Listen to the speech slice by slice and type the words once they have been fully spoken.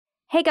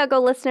Hey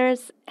Guggle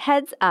listeners,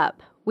 heads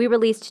up. We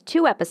released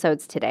 2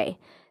 episodes today.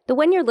 The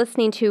one you're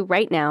listening to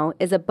right now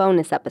is a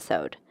bonus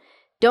episode.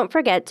 Don't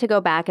forget to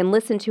go back and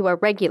listen to our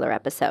regular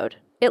episode.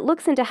 It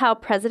looks into how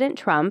President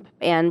Trump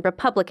and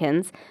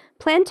Republicans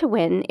plan to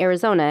win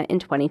Arizona in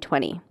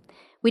 2020.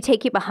 We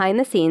take you behind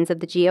the scenes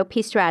of the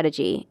GOP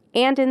strategy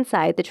and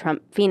inside the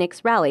Trump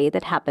Phoenix rally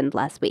that happened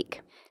last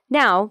week.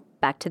 Now,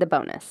 back to the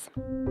bonus.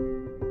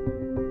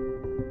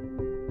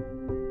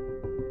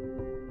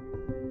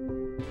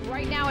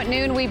 Right now at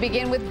noon, we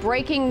begin with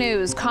breaking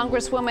news.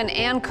 Congresswoman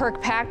Ann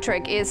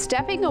Kirkpatrick is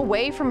stepping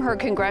away from her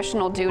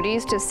congressional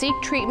duties to seek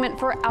treatment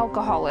for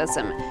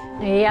alcoholism.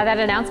 Yeah, that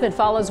announcement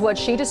follows what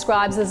she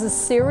describes as a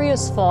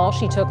serious fall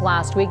she took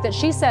last week that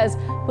she says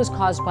was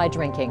caused by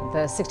drinking.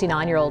 The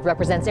 69-year-old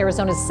represents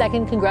Arizona's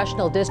 2nd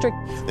congressional district.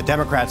 The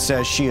Democrat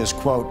says she is,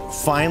 quote,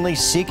 finally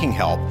seeking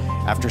help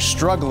after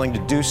struggling to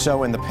do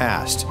so in the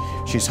past.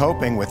 She's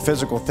hoping with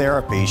physical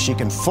therapy she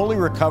can fully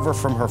recover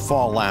from her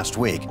fall last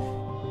week.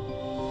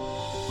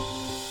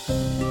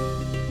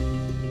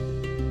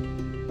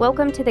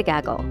 Welcome to The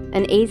Gaggle,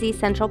 an AZ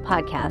Central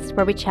podcast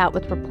where we chat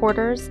with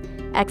reporters,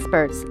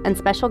 experts, and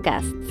special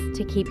guests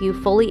to keep you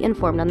fully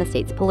informed on the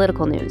state's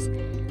political news.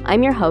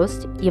 I'm your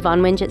host,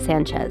 Yvonne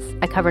Wingett-Sanchez.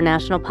 I cover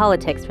national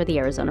politics for the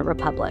Arizona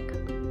Republic.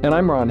 And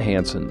I'm Ron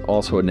Hansen,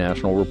 also a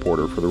national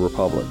reporter for the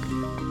Republic.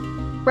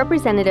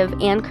 Representative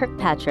Ann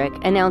Kirkpatrick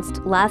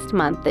announced last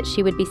month that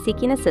she would be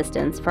seeking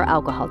assistance for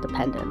alcohol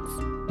dependence.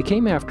 It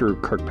came after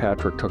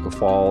Kirkpatrick took a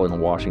fall in a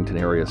Washington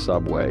area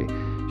subway.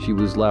 She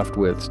was left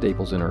with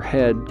staples in her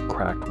head,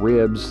 cracked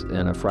ribs,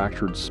 and a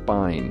fractured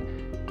spine.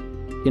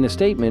 In a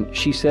statement,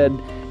 she said,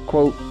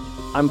 quote,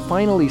 I'm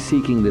finally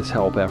seeking this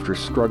help after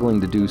struggling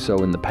to do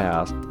so in the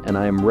past, and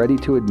I am ready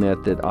to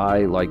admit that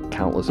I, like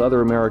countless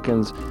other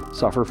Americans,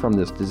 suffer from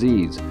this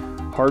disease.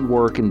 Hard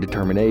work and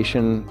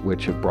determination,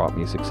 which have brought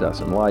me success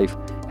in life,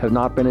 have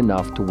not been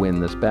enough to win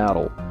this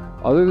battle.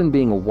 Other than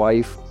being a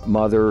wife,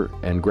 mother,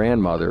 and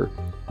grandmother,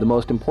 the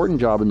most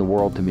important job in the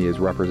world to me is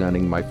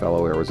representing my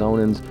fellow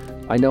Arizonans.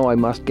 I know I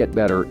must get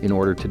better in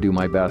order to do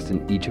my best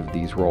in each of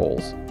these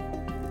roles.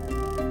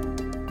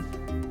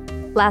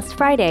 Last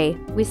Friday,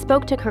 we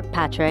spoke to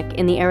Kirkpatrick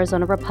in the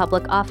Arizona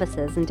Republic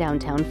offices in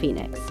downtown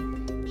Phoenix.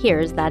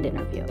 Here's that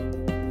interview.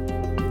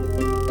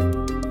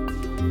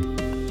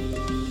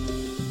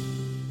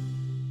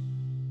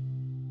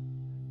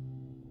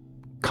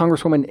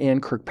 Congresswoman Ann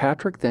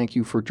Kirkpatrick, thank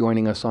you for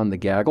joining us on The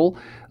Gaggle.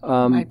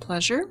 My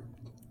pleasure.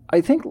 I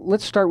think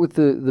let's start with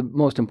the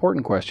most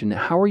important question.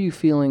 How are you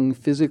feeling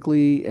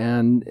physically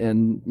and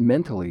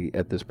mentally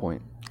at this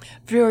point?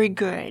 Very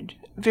good.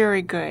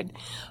 Very good.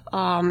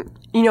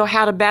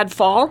 Had a bad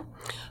fall,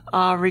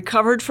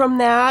 recovered from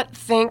that,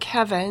 thank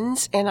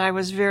heavens, and I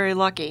was very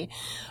lucky.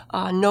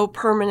 No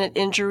permanent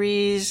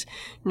injuries,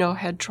 no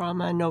head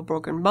trauma, no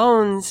broken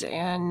bones,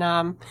 and,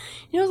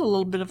 it was a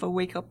little bit of a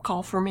wake-up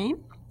call for me.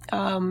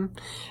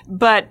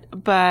 But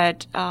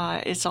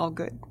it's all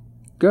good.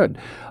 Good.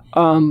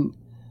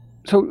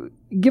 So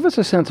give us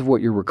a sense of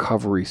what your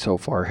recovery so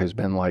far has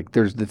been like.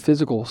 There's the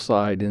physical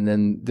side, and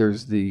then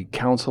there's the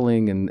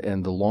counseling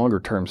and the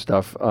longer-term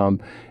stuff.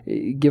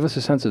 Give us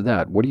a sense of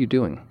that. What are you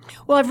doing?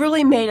 Well, I've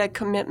really made a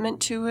commitment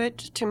to it,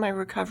 to my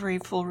recovery,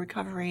 full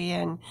recovery,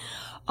 and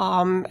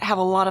have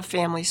a lot of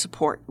family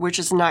support, which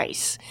is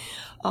nice.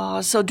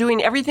 So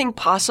doing everything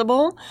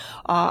possible.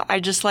 I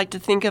just like to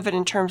think of it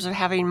in terms of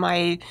having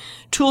my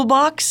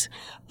toolbox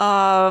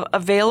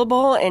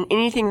available, and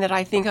anything that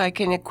I think I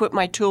can equip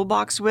my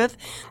toolbox with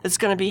that's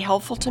going to be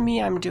helpful to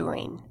me, I'm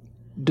doing.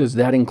 Does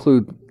that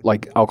include,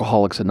 like,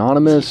 Alcoholics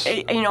Anonymous?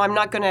 I'm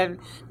not going to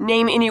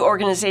name any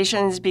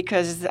organizations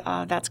because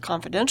that's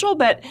confidential,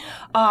 but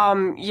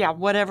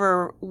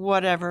whatever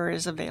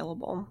is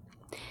available.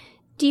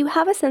 Do you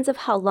have a sense of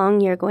how long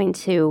you're going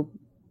to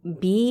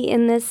be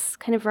in this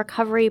kind of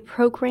recovery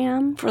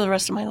program? For the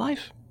rest of my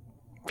life.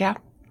 Yeah.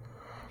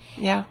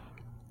 Yeah.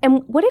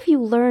 And what have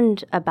you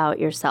learned about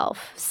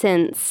yourself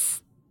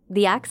since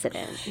the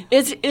accident?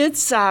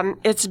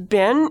 It's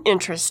been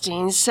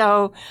interesting.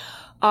 So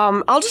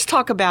I'll just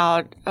talk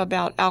about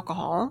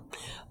alcohol.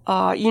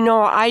 I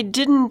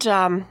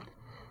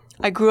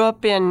grew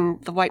up in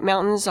the White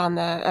Mountains on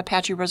the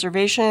Apache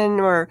Reservation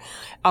where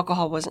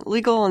alcohol wasn't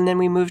legal, and then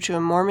we moved to a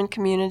Mormon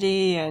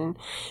community and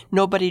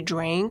nobody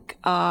drank.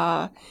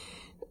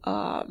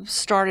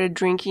 Started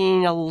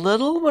drinking a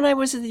little when I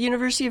was at the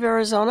University of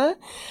Arizona,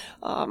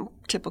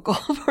 typical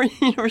for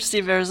University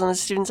of Arizona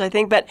students, I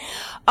think, but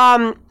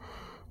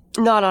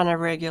not on a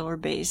regular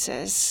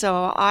basis.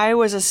 So I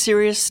was a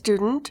serious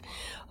student.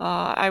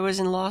 I was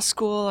in law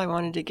school. I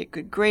wanted to get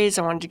good grades.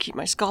 I wanted to keep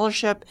my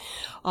scholarship.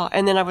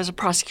 And then I was a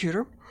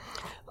prosecutor.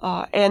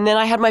 And then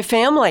I had my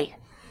family.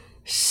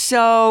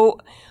 So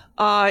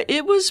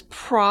it was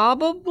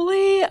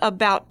probably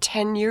about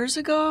 10 years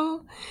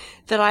ago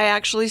that I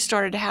actually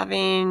started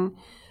having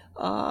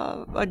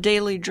a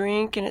daily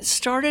drink. And it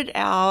started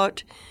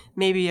out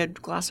maybe a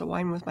glass of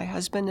wine with my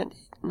husband at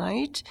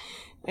night.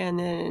 And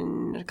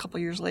then a couple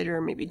years later,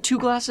 maybe 2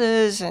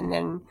 glasses, and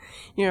then,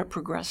 it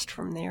progressed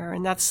from there.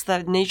 And that's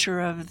the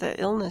nature of the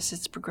illness.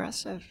 It's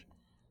progressive.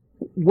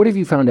 What have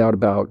you found out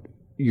about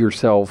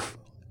yourself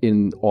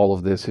in all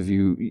of this? Have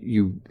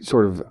you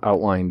sort of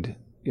outlined,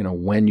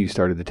 when you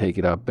started to take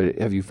it up, but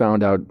have you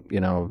found out,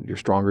 you're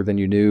stronger than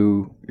you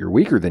knew, you're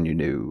weaker than you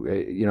knew?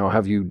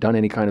 Have you done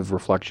any kind of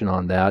reflection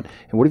on that?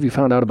 And what have you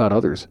found out about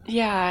others?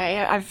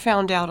 Yeah, I've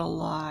found out a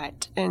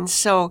lot. And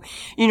so,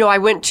 I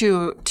went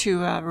to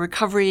a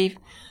recovery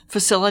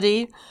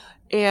facility,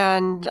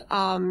 and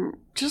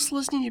just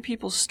listening to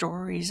people's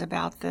stories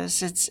about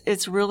this,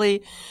 it's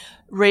really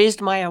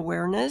raised my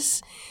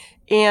awareness.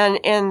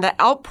 And the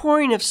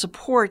outpouring of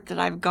support that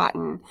I've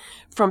gotten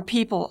from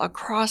people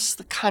across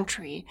the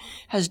country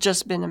has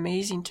just been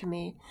amazing to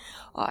me.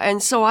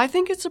 And so I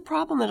think it's a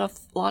problem that a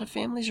lot of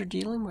families are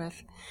dealing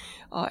with.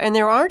 And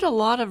there aren't a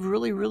lot of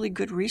really, really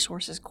good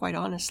resources, quite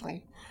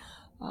honestly.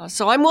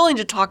 So I'm willing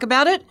to talk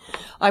about it.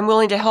 I'm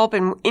willing to help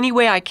in any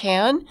way I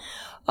can,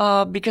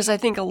 because I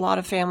think a lot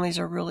of families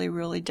are really,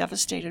 really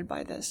devastated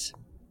by this.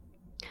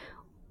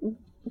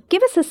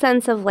 Give us a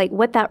sense of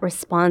what that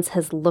response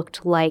has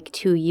looked like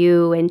to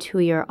you and to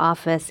your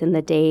office in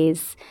the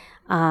days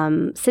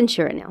since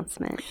your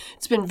announcement.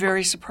 It's been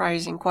very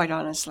surprising, quite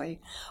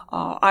honestly.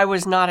 I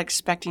was not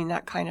expecting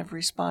that kind of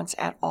response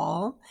at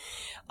all.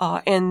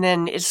 And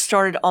then it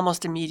started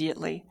almost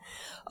immediately.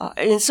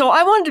 And so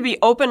I wanted to be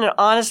open and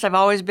honest. I've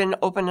always been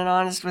open and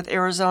honest with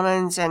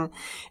Arizonans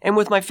and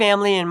with my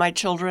family and my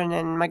children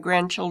and my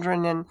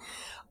grandchildren.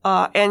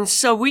 And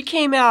so we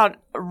came out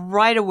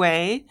right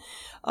away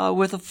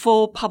with a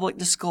full public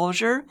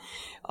disclosure,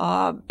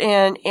 the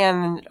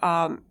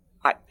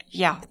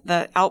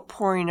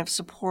outpouring of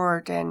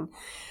support and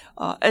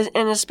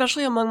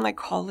especially among my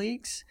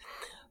colleagues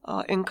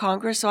in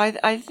Congress. So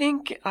I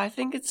think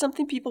it's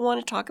something people want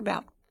to talk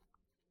about.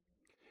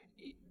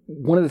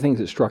 One of the things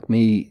that struck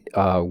me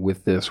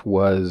with this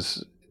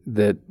was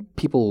that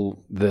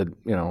people that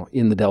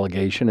in the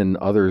delegation and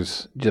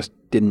others just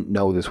didn't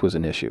know this was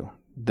an issue.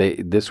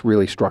 This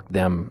really struck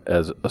them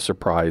as a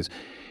surprise.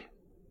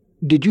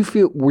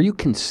 Were you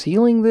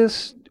concealing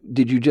this?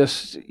 Did you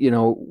just,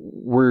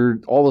 were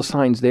all the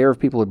signs there if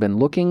people had been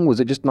looking? Was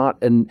it just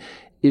not an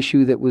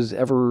issue that was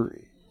ever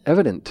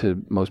evident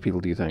to most people,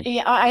 do you think?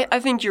 Yeah, I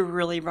think you're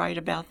really right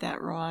about that,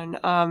 Ron.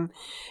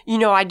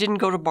 I didn't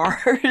go to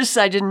bars.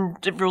 I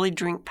didn't really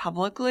drink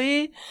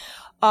publicly.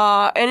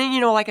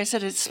 And like I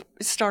said, it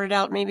started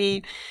out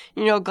maybe,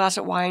 a glass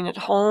of wine at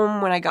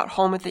home when I got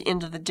home at the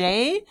end of the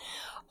day,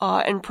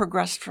 and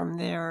progressed from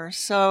there.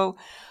 So,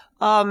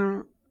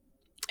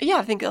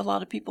 I think a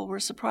lot of people were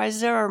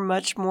surprised. There are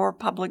much more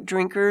public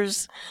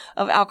drinkers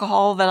of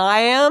alcohol than I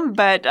am,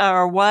 but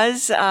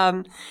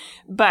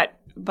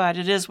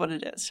it is what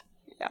it is.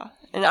 Yeah,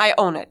 and I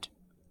own it.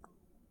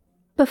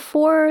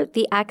 Before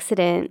the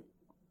accident,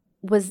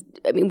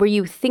 were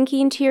you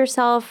thinking to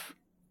yourself,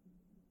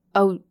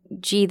 "Oh,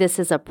 gee, this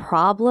is a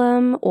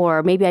problem,"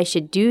 or maybe I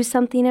should do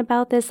something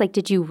about this?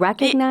 Did you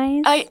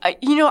recognize?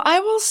 I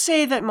will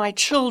say that my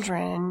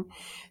children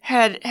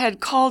had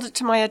called it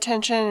to my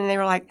attention, and they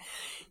were like,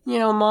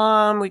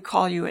 Mom, we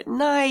call you at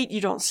night.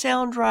 You don't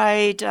sound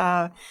right.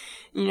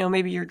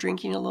 Maybe you're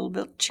drinking a little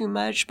bit too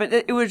much. But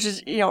it was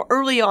just,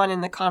 early on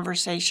in the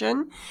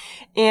conversation.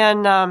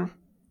 And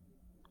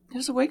it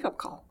was a wake-up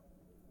call.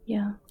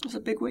 Yeah. It was a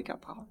big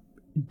wake-up call.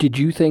 Did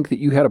you think that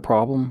you had a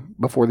problem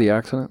before the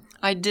accident?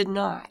 I did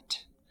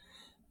not.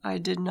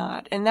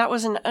 And that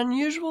was an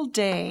unusual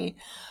day.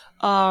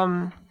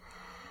 I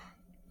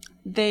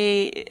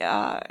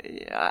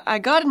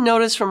got a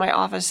notice from my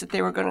office that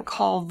they were going to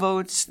call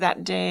votes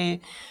that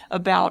day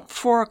about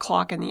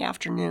 4:00 in the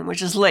afternoon,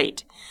 which is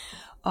late.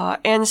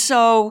 And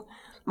so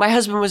my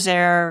husband was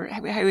there.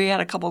 We had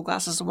a couple of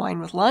glasses of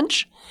wine with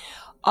lunch.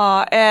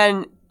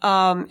 And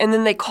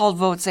then they called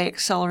votes. They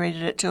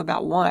accelerated it to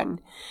about 1.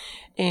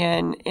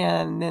 And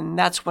then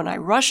that's when I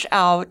rushed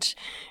out,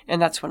 and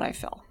that's when I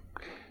fell.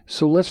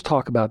 So let's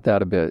talk about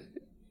that a bit.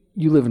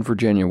 You live in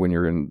Virginia when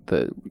you're in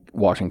the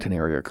Washington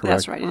area, correct?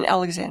 That's right, in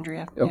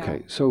Alexandria. Okay,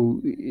 yeah.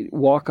 So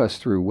walk us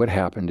through what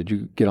happened. Did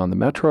you get on the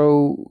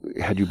metro?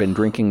 Had you been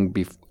drinking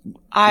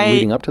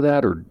leading up to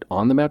that, or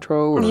on the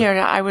metro? Or?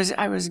 Yeah, I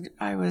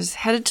was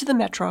headed to the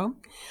metro.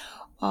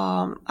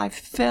 I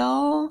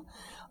fell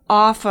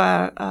off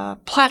a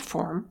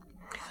platform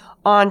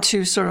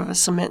onto sort of a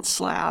cement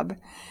slab,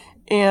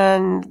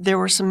 and there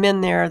were some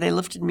men there. They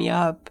lifted me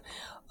up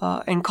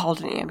and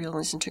called an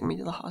ambulance and took me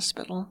to the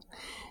hospital.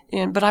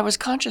 But I was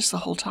conscious the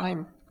whole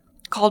time.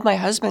 Called my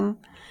husband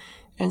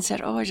and said,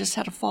 "Oh, I just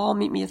had a fall.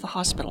 Meet me at the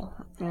hospital."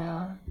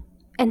 Yeah.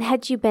 And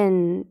had you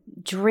been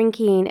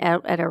drinking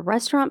at a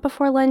restaurant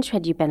before lunch?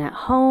 Had you been at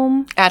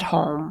home? At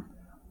home.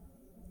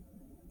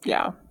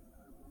 Yeah.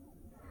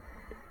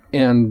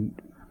 And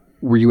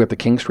were you at the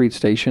King Street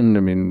station?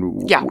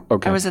 Yeah.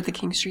 Okay. I was at the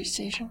King Street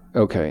station.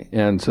 Okay.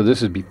 And so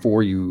this is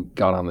before you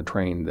got on the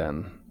train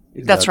then?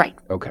 That's right.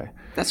 Okay.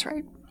 That's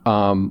right.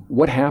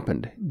 What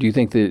happened? Do you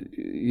think that,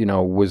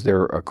 was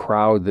there a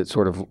crowd that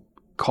sort of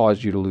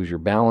caused you to lose your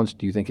balance?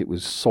 Do you think it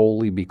was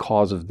solely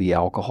because of the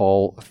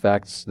alcohol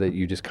effects that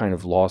you just kind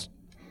of lost?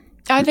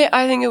 I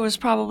think it was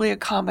probably a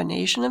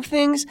combination of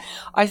things.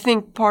 I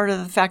think part of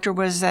the factor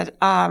was that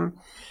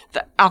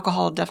the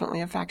alcohol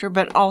definitely a factor,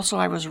 but also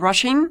I was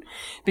rushing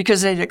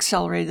because they'd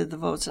accelerated the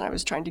votes and I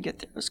was trying to get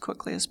there as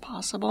quickly as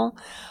possible.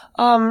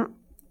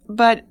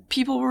 But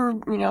people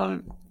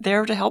were,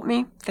 there to help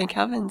me. Thank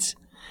heavens.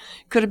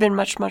 Could have been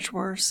much, much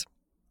worse.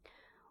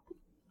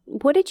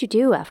 What did you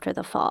do after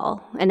the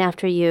fall and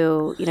after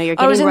you're getting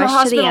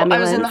rushed to the ambulance? I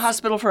was in the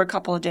hospital for a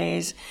couple of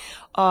days,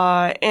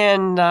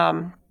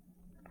 and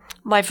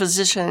my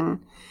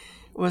physician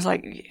was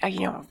like,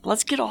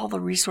 let's get all the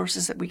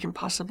resources that we can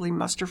possibly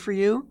muster for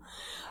you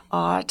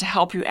to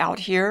help you out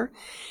here.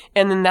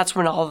 And then that's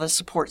when all the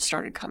support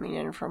started coming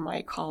in from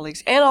my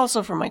colleagues and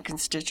also from my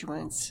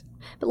constituents.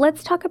 But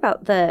let's talk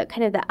about the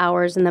kind of the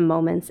hours and the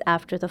moments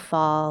after the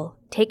fall.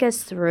 Take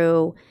us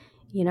through,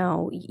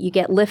 you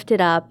get lifted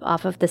up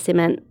off of the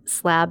cement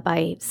slab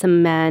by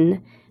some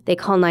men. They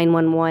call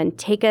 911.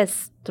 Take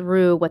us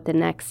through what the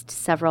next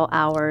several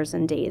hours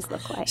and days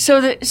look like.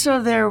 So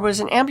there was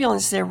an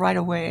ambulance there right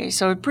away.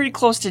 So pretty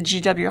close to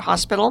GW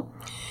Hospital,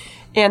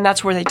 and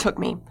that's where they took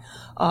me.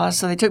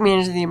 So they took me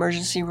into the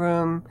emergency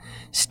room,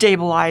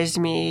 stabilized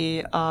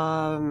me,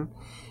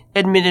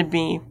 admitted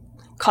me,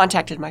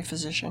 contacted my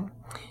physician,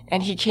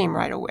 and he came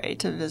right away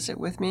to visit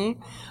with me.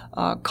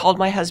 Called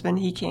my husband.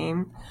 He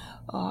came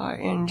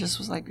and just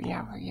was like,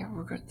 "Yeah,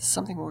 it's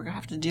something we're gonna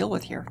have to deal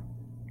with here."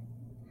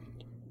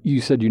 You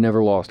said you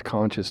never lost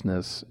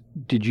consciousness.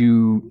 Did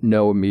you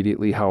know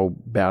immediately how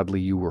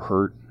badly you were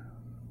hurt?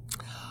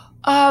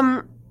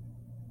 I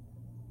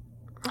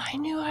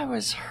knew I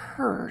was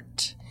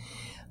hurt.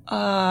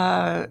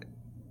 I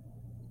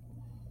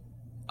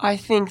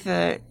think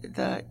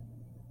the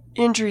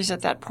injuries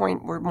at that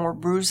point were more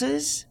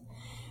bruises,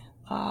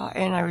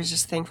 and I was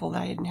just thankful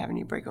that I didn't have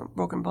any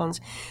broken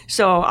bones.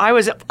 So I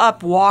was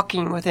up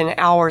walking within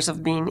hours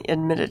of being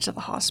admitted to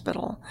the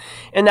hospital,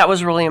 and that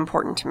was really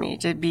important to me,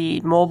 to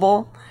be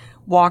mobile,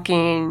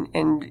 walking,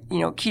 and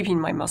keeping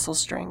my muscle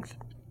strength.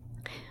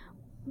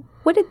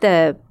 What did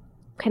the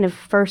kind of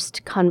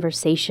first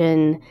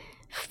conversation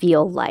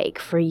feel like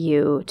for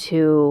you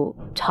to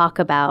talk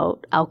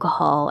about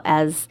alcohol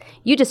as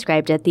you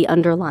described it, the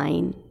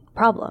underlying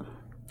problem?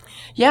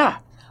 Yeah,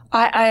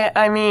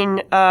 I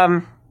mean,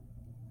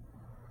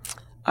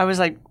 I was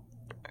like,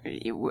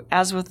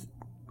 as with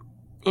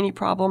any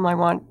problem, I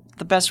want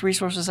the best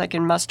resources I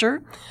can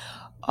muster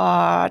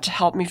to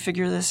help me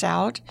figure this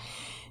out.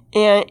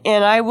 And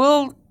I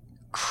will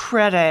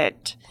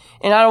credit,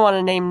 and I don't want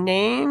to name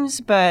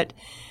names, but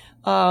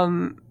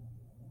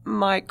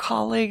my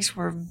colleagues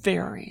were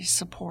very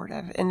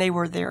supportive, and they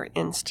were there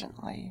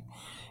instantly,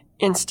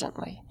 and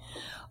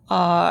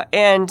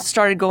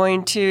started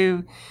going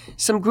to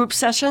some group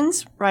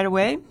sessions right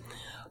away.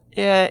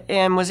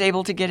 And was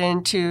able to get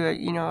into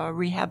a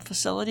rehab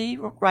facility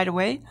right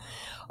away,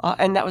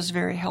 and that was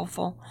very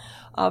helpful.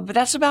 But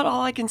that's about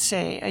all I can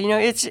say.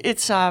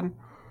 It's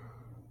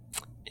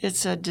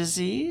a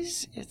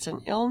disease, it's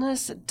an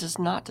illness that does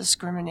not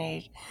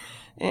discriminate.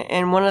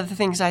 And one of the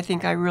things I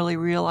think I really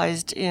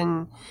realized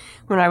when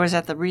I was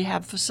at the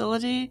rehab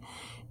facility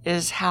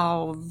is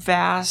how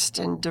vast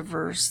and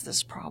diverse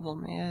this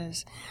problem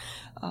is.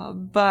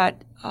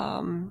 But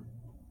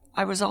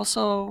I was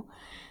also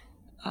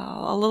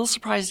a little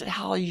surprised at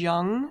how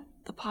young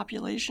the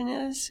population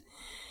is.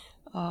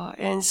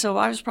 And so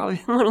I was probably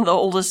one of the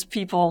oldest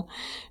people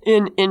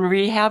in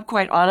rehab,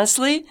 quite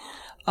honestly.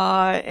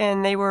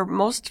 And they were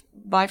most,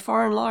 by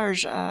far and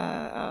large,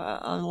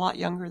 a lot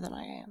younger than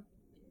I am.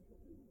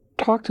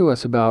 Talk to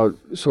us about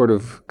sort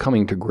of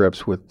coming to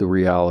grips with the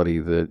reality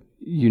that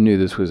you knew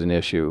this was an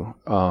issue,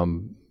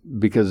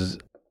 because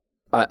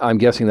I'm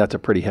guessing that's a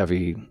pretty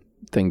heavy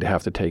thing to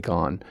have to take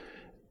on,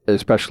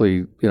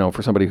 especially,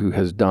 for somebody who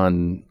has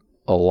done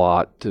a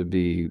lot to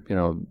be,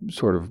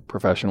 sort of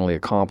professionally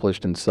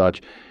accomplished and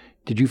such.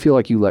 Did you feel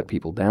like you let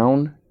people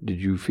down?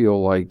 Did you feel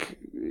like,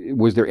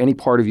 was there any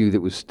part of you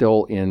that was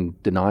still in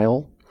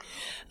denial?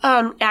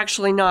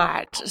 Actually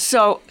not.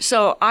 So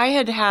I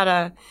had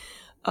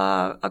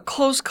a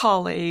close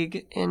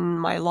colleague in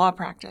my law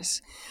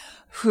practice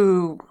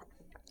who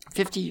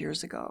 50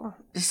 years ago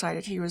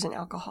decided he was an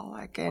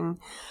alcoholic, and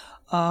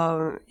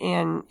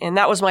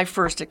that was my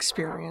first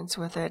experience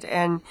with it,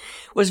 and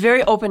was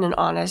very open and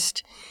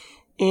honest,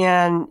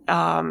 and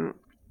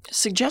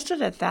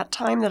suggested at that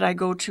time that I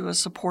go to a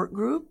support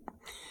group.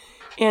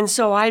 And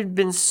so I'd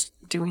been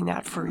doing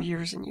that for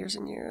years and years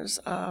and years.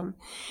 And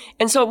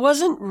so it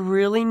wasn't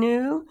really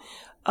new.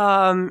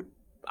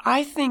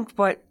 I think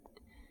what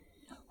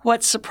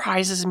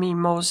surprises me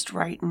most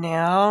right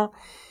now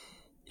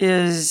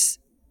is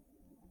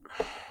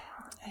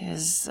I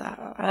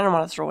don't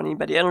want to throw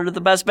anybody under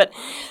the bus, but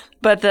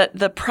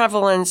the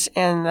prevalence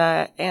and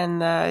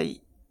the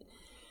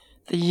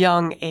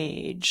young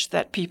age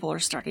that people are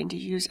starting to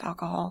use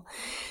alcohol.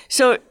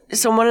 So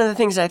one of the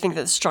things I think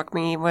that struck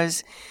me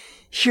was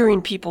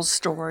hearing people's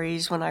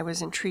stories when I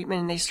was in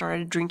treatment and they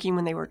started drinking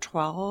when they were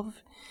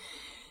 12.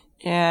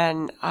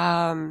 And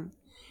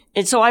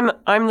so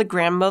I'm the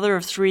grandmother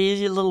of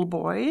 3 little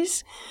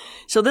boys.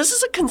 So this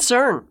is a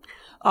concern.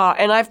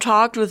 And I've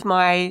talked with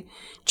my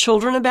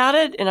children about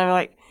it, and I'm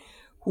like,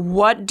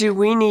 what do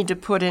we need to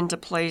put into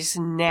place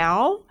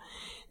now?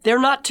 They're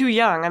not too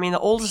young. I mean, the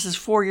oldest is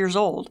 4 years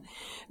old.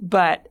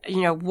 But,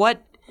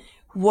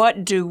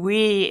 what do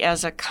we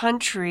as a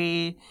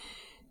country,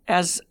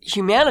 as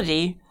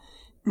humanity,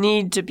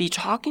 need to be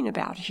talking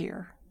about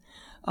here?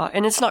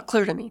 And it's not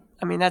clear to me.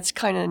 I mean, that's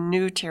kind of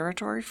new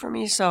territory for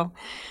me. So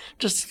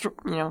just,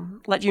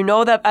 let you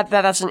know that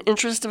that's an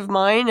interest of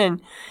mine, and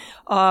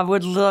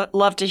would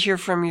love to hear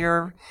from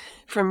your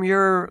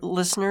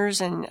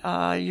listeners and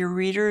your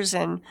readers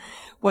and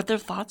what their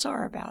thoughts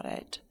are about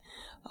it.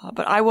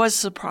 But I was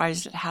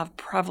surprised at how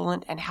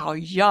prevalent and how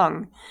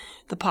young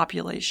the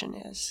population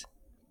is.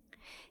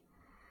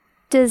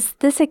 Does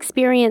this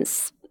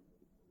experience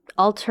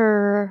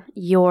alter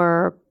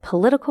your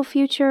political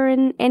future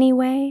in any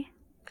way?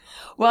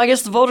 Well, I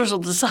guess the voters will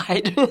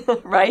decide,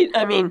 right?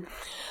 I mean,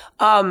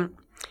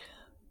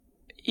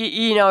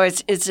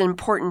 it's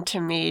important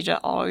to me to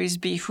always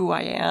be who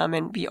I am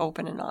and be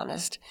open and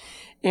honest.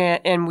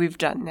 And we've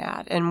done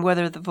that. And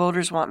whether the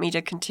voters want me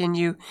to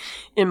continue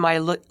in my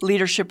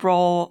leadership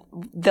role,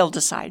 they'll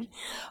decide.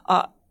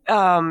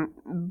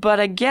 But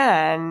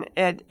again,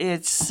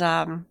 it's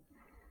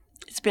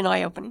been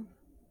eye-opening.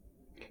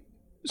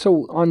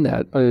 So on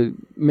that,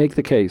 make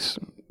the case.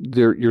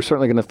 You're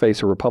certainly going to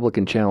face a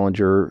Republican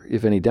challenger.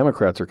 If any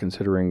Democrats are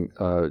considering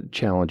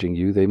challenging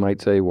you, they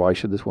might say, why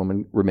should this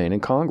woman remain in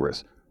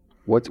Congress?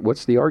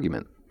 What's the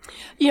argument?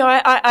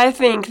 I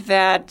think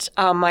that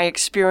my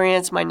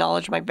experience, my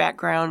knowledge, my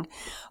background,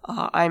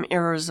 I'm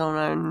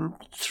Arizonan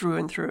through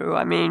and through.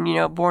 I mean,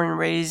 born and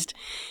raised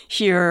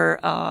here,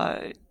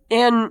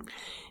 and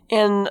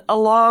a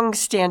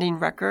long-standing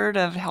record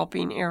of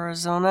helping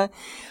Arizona.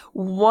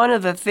 One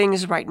of the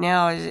things right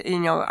now is,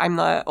 I'm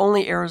the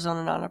only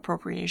Arizonan on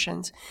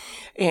appropriations.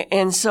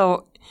 And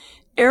so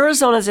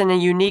Arizona's in a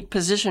unique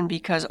position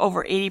because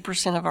over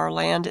 80% of our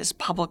land is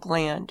public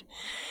land.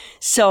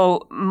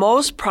 So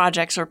most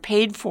projects are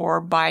paid for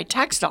by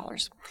tax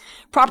dollars,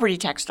 property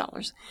tax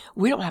dollars.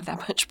 We don't have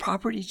that much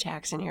property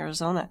tax in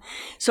Arizona.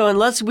 So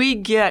unless we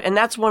get, and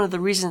that's one of the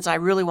reasons I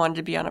really wanted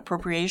to be on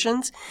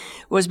appropriations,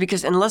 was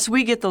because unless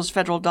we get those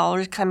federal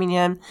dollars coming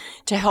in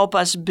to help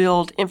us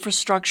build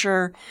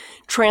infrastructure,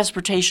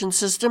 transportation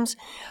systems,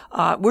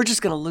 we're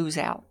just going to lose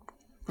out.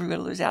 We're going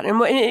to lose out.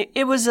 And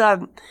it was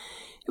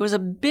a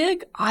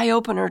big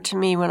eye-opener to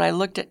me when I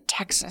looked at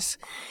Texas.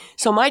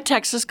 So my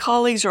Texas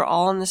colleagues are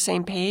all on the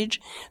same page.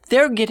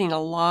 They're getting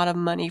a lot of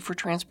money for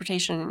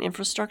transportation and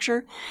infrastructure.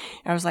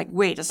 And I was like,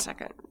 wait a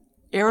second.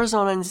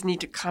 Arizonans need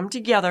to come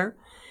together,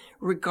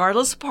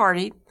 regardless of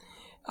party.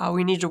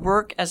 We need to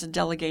work as a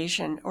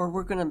delegation, or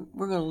we're gonna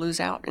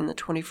lose out in the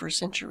 21st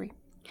century.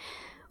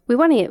 We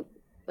want to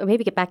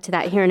maybe get back to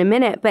that here in a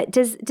minute, but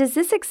does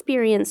this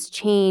experience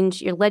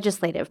change your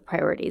legislative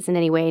priorities in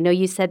any way? I know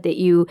you said that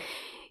you're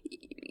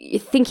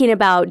thinking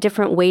about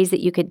different ways that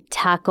you could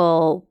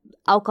tackle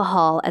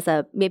alcohol as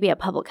maybe a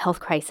public health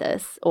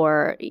crisis,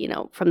 or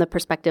from the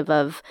perspective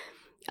of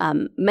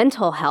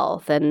mental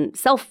health and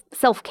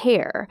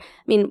self-care.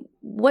 I mean,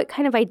 what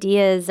kind of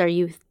ideas are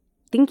you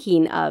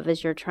thinking of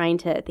as you're trying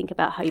to think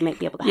about how you might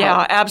be able to help?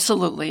 Yeah,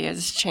 absolutely.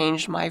 It's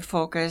changed my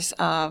focus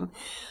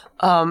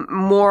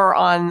more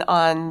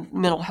on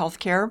mental health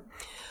care.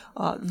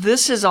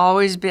 This has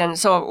always been,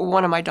 so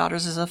one of my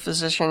daughters is a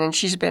physician, and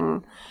she's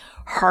been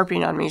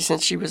harping on me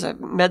since she was a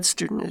med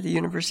student at the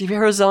University of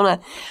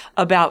Arizona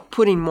about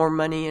putting more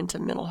money into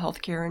mental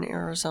health care in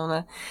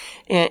Arizona.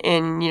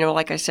 And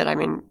like I said, I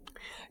mean,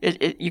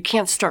 you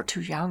can't start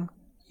too young.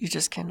 You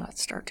just cannot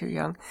start too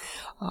young.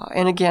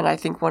 And again, I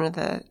think one of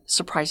the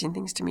surprising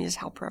things to me is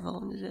how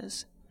prevalent it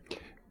is.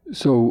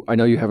 So I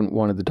know you haven't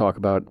wanted to talk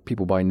about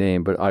people by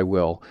name, but I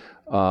will.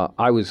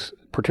 I was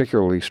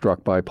particularly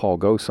struck by Paul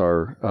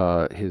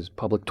Gosar, his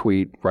public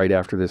tweet right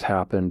after this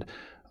happened.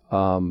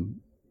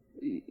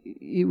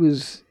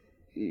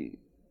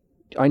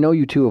 I know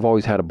you two have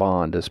always had a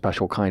bond, a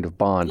special kind of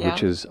bond,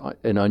 which is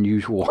an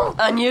unusual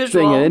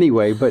thing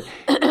anyway. But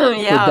for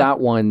that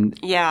one,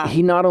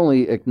 he not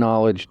only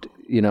acknowledged,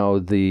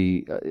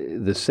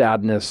 the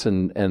sadness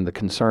and the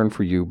concern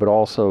for you, but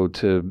also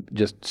to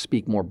just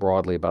speak more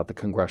broadly about the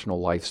congressional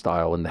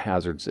lifestyle and the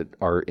hazards that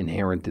are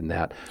inherent in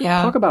that.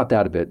 Yeah. Talk about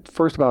that a bit.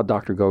 First about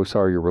Dr.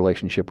 Gosar, your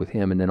relationship with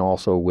him, and then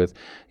also with,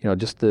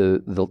 just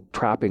the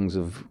trappings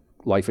of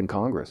life in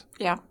Congress.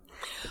 Yeah.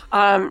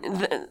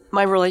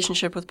 My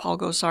relationship with Paul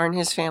Gosar and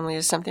his family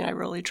is something I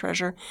really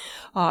treasure.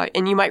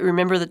 And you might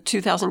remember the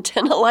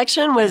 2010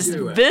 election was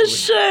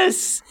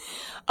vicious.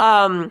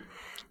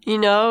 It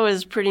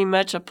was pretty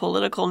much a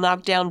political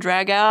knockdown,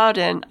 drag-out.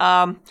 And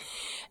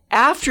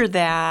after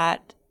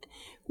that,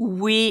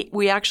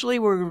 we actually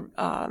were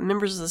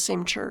members of the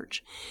same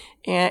church.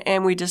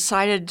 And we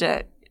decided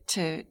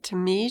to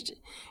meet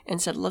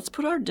and said, let's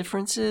put our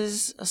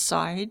differences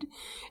aside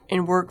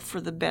and work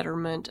for the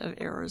betterment of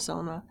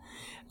Arizona.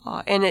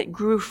 And it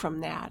grew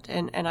from that.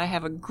 And I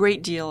have a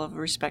great deal of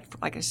respect,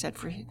 like I said,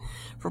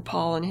 for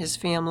Paul and his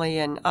family.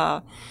 And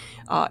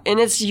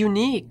it's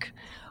unique.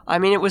 I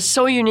mean, it was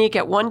so unique.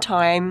 At one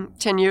time,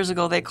 10 years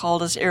ago, they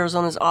called us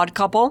Arizona's odd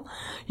couple,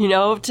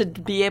 to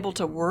be able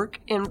to work.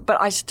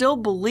 But I still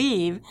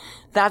believe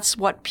that's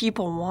what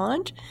people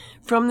want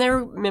from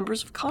their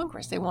members of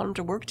Congress. They want them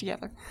to work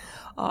together.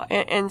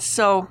 And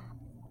so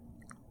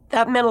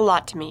that meant a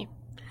lot to me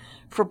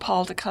for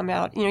Paul to come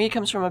out. He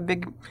comes from a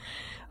big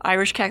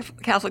Irish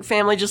Catholic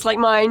family just like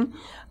mine.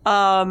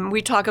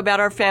 We talk about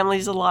our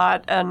families a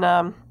lot, and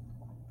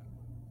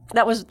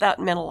that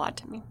meant a lot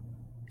to me.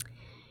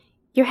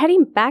 You're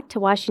heading back to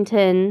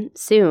Washington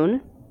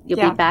soon.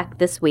 You'll be back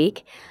this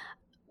week.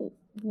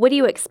 What do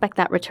you expect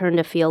that return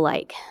to feel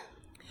like?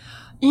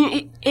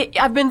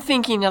 I've been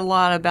thinking a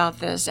lot about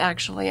this,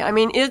 actually. I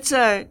mean, it's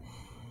a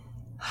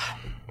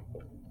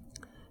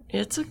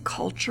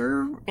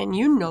culture, and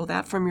you know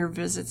that from your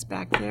visits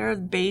back there,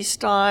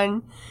 based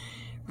on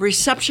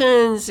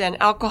receptions and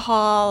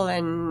alcohol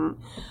and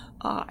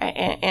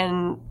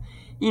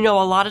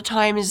a lot of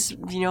times,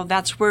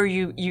 that's where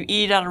you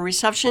eat at a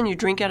reception, you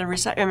drink at a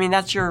reception. I mean,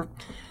 that's your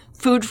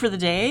food for the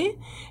day.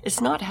 It's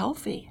not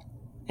healthy.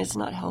 It's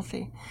not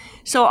healthy.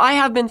 So I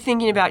have been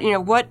thinking about,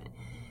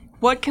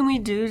 what can we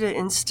do to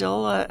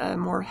instill a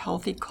more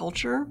healthy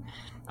culture?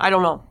 I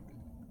don't know.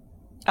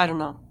 How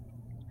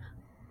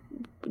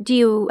do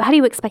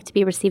you expect to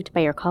be received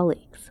by your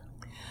colleagues?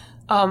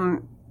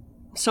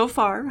 So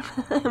far,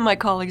 my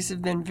colleagues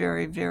have been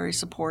very, very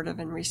supportive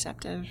and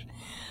receptive.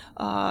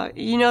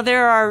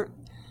 There are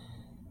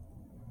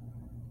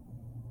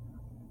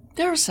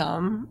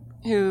some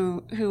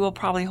who will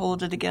probably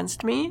hold it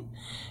against me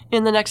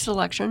in the next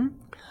election.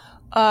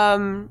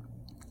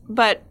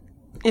 But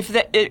if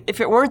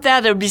it weren't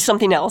that, it would be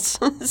something else.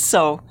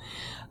 So,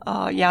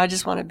 I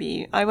just want to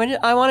be. I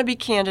want to be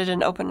candid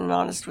and open and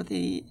honest with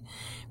the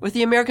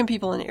American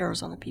people and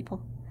Arizona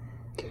people.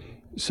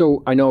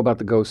 So I know about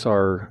the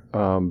Gosar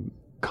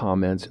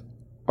comments.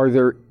 Are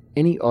there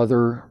any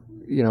other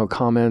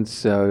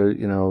comments,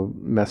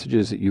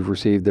 messages that you've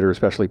received that are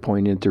especially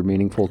poignant or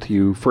meaningful to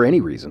you for any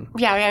reason?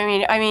 Yeah,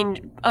 I mean,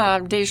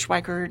 Dave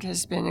Schweikert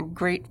has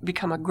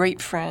become a great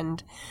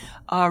friend.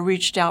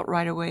 Reached out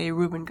right away.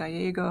 Ruben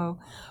Gallego,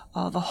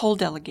 the whole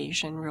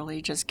delegation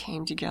really just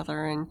came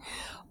together, and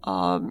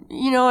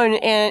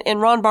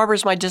and Ron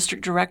Barber's my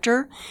district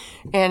director,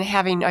 and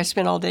I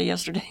spent all day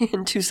yesterday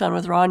in Tucson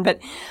with Ron,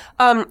 but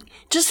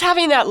just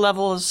having that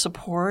level of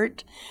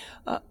support.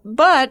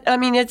 But I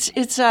mean,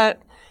 it's a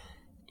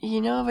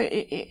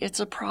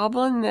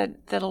problem that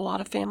a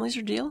lot of families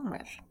are dealing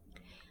with.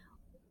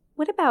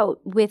 What about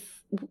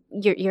with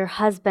your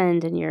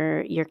husband and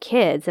your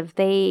kids? Are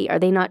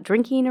they not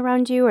drinking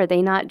around you? Are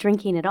they not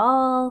drinking at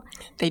all?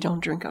 They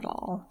don't drink at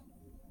all.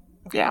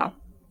 Yeah.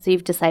 So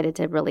you've decided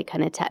to really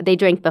kind of they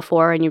drank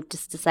before, and you've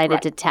just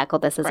decided to tackle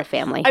this as a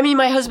family. I mean,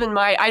 my husband,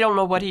 I don't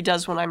know what he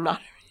does when I'm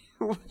not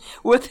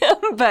with him,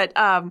 but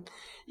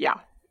yeah,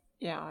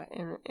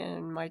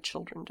 and my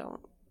children don't.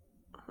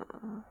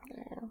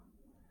 Yeah.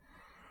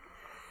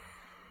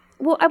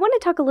 Well, I want to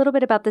talk a little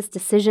bit about this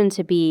decision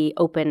to be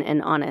open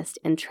and honest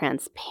and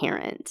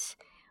transparent.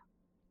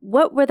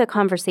 What were the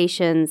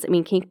conversations? I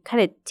mean, can you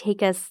kind of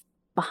take us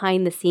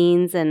behind the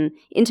scenes and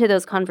into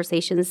those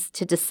conversations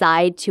to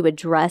decide to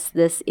address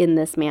this in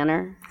this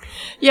manner?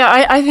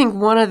 Yeah, I think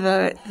one of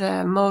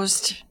the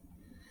most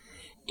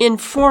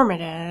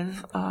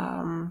informative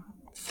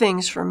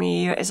things for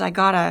me is I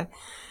got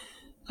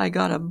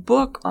a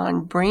book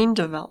on brain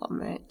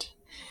development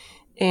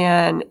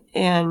and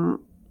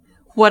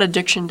what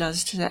addiction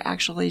does to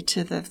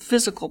the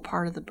physical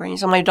part of the brain.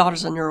 So my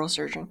daughter's a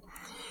neurosurgeon,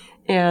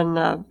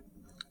 and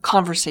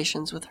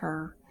conversations with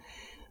her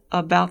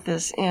about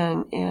this,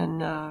 and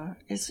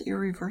it's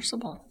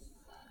irreversible.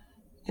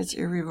 It's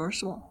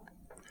irreversible.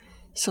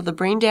 So the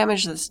brain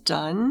damage that's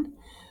done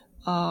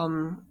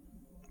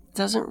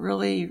doesn't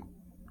really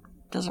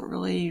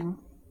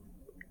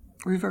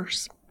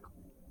reverse.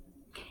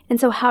 And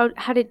so how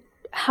did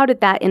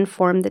that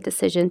inform the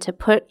decision to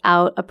put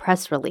out a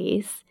press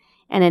release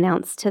and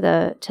announce to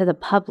the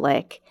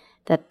public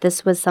that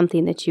this was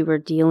something that you were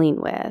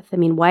dealing with? I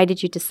mean, why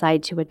did you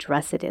decide to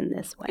address it in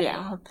this way?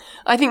 Yeah,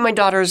 I think my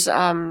daughter's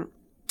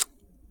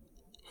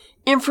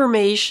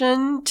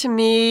information to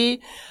me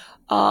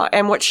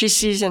and what she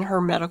sees in her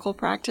medical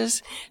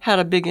practice had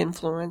a big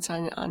influence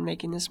on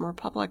making this more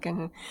public.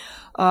 And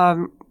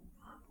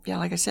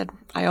like I said,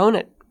 I own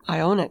it.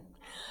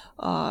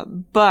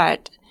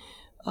 But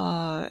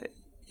the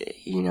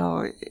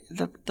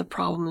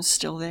problem is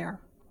still there.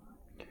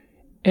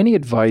 Any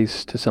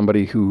advice to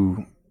somebody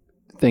who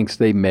thinks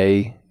they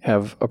may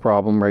have a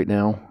problem right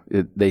now?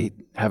 They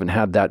haven't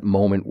had that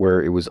moment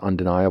where it was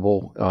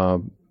undeniable.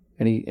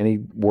 Any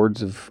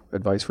words of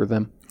advice for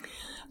them?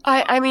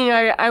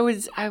 I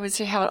would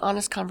say have an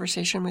honest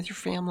conversation with your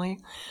family.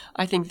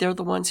 I think they're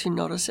the ones who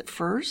notice it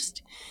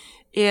first,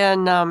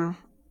 and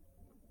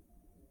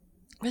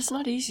it's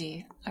not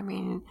easy. I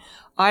mean,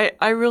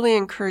 I really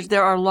encourage,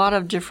 there are a lot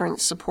of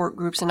different support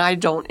groups, and I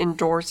don't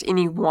endorse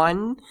any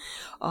one.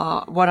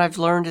 What I've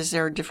learned is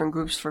there are different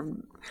groups for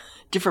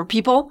different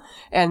people,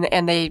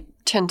 and they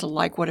tend to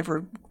like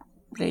whatever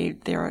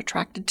they're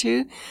attracted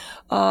to.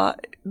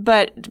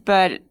 But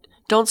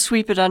don't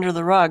sweep it under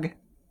the rug.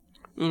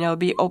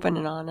 Be open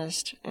and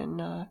honest.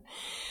 And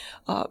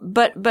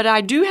but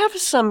I do have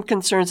some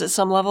concerns at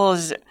some level.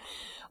 Is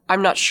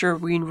I'm not sure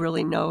we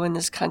really know in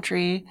this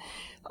country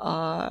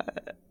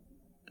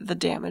the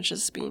damage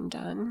that's being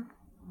done.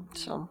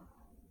 So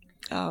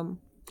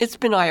it's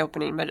been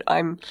eye-opening, but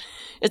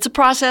it's a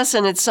process,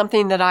 and it's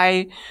something that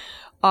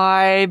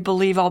I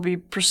believe I'll be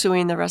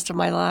pursuing the rest of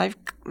my life,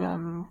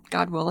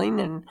 God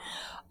willing. And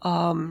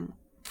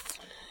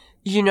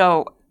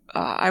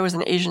I was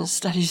an Asian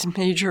studies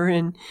major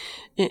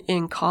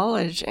in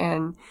college,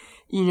 and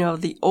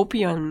the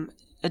opium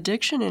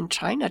addiction in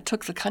China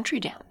took the country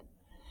down.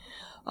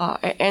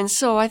 And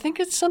so I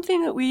think it's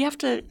something that we have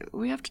to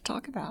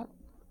talk about.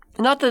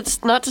 Not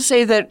to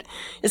say that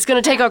it's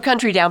going to take our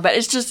country down, but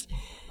it's just,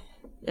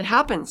 it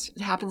happens.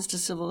 It happens to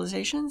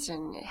civilizations,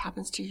 and it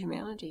happens to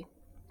humanity.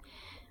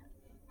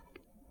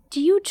 Do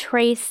you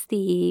trace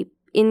the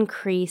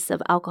increase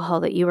of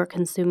alcohol that you were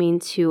consuming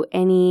to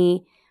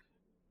any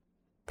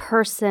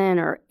person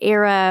or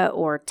era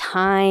or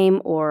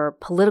time or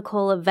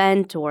political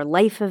event or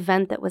life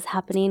event that was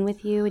happening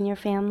with you and your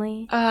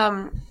family?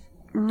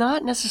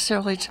 Not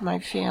necessarily to my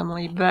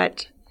family,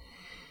 but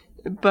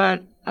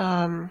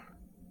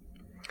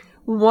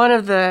one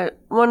of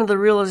the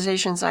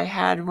realizations I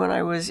had when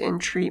I was in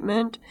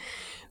treatment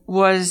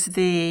was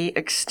the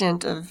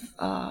extent of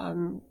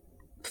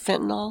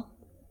fentanyl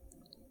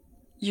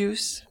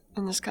use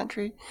in this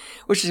country,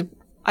 which is,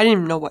 I didn't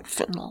even know what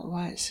fentanyl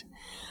was,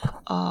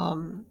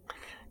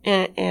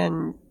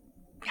 and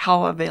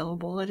how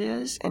available it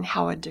is and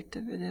how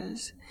addictive it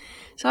is.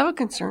 So I have a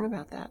concern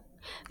about that.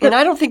 And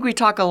I don't think we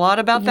talk a lot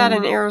about that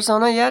in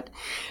Arizona yet.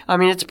 I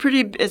mean, it's a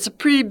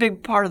pretty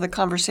big part of the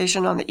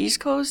conversation on the East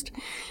Coast,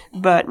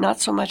 but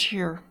not so much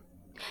here.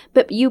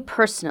 But you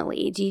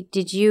personally,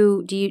 did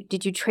you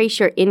trace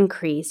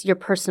your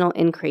personal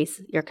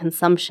increase, your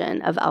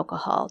consumption of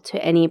alcohol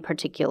to any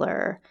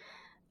particular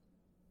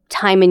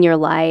time in your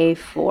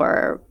life,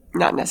 or?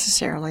 Not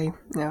necessarily.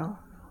 No.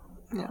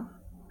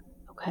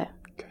 Okay.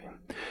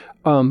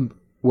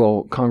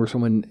 Well,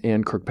 Congresswoman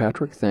Ann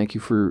Kirkpatrick, thank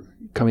you for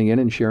coming in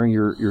and sharing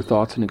your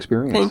thoughts and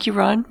experience. Thank you,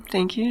 Ron.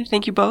 Thank you.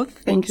 Thank you both.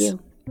 Thanks. Thank you.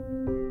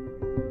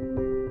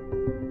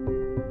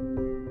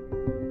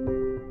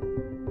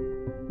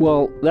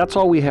 Well, that's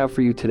all we have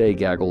for you today,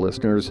 Gaggle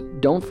listeners.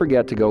 Don't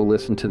forget to go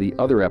listen to the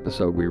other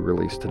episode we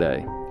released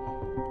today.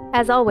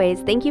 As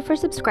always, thank you for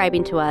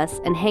subscribing to us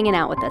and hanging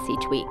out with us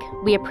each week.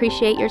 We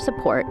appreciate your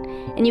support,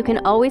 and you can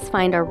always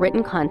find our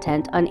written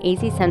content on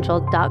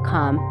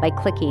azcentral.com by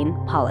clicking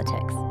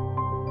Politics.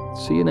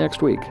 See you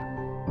next week.